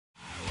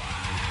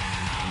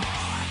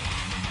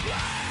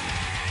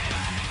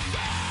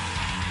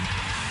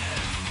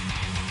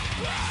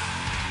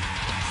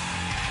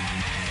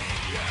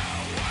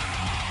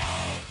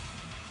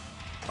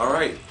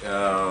Alright,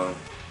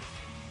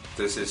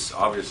 this is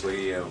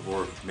obviously,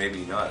 or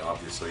maybe not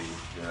obviously,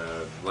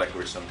 like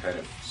we're some kind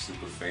of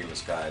super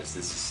famous guys.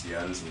 This is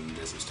Jens and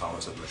this is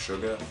Thomas of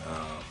MESHUGGAH.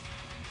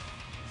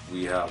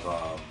 We have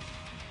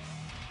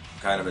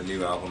kind of a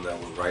new album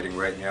that we're writing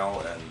right now,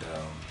 and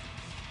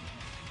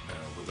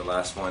with the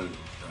last one,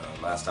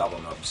 last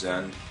album of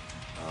Zen,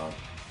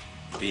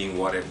 being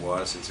what it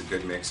was, it's a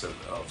good mix of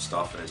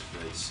stuff, and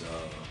it's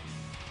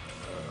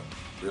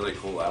really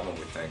cool album.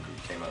 We think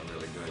it came out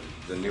really good.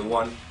 The new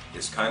one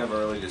is kind of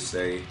early to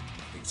say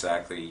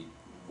exactly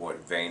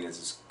what vein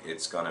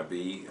it's gonna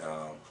be,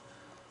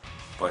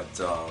 but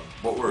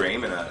what we're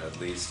aiming at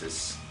least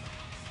is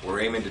we're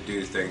aiming to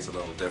do things a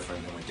little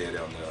different than we did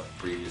on the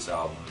previous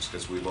albums,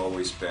 because we've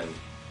always been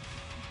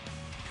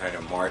kind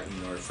of Martin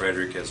or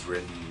Frederick has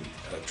written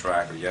a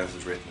track, or Jens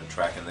has written a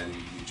track, and then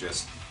you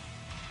just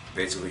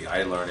basically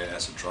I learn it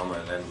as a drummer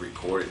and then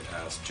record it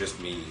as just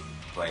me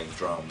playing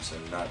drums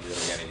and not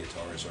really any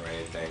guitars or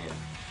anything, and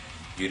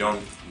you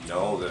don't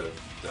know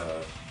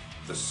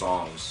the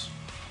songs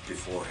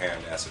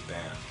beforehand as a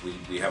band.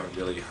 We haven't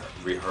really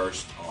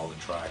rehearsed all the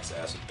tracks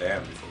as a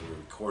band before we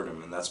record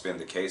them, and that's been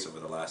the case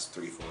over the last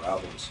 3-4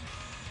 albums.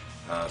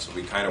 So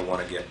we kind of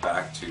want to get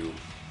back to,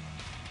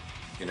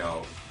 you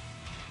know,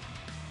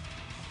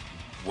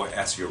 what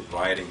as you're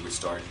writing,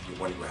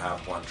 when you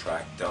have one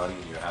track done,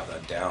 you have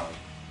that down,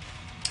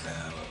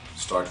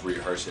 start to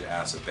rehearse it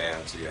as a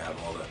band, so you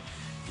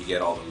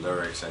get all the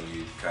lyrics and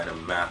you kind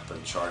of map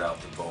and chart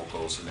out the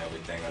vocals and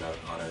everything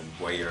on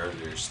a way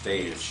earlier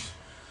stage,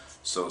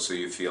 so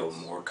you feel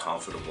more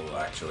comfortable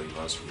actually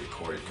once you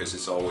record it, because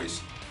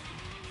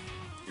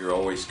you're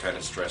always kind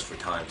of stressed for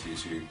time too,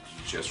 so you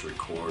just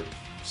record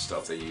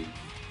stuff that you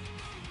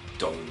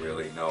don't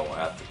really know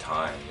at the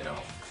time, you know.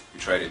 You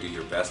try to do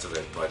your best of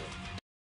it, but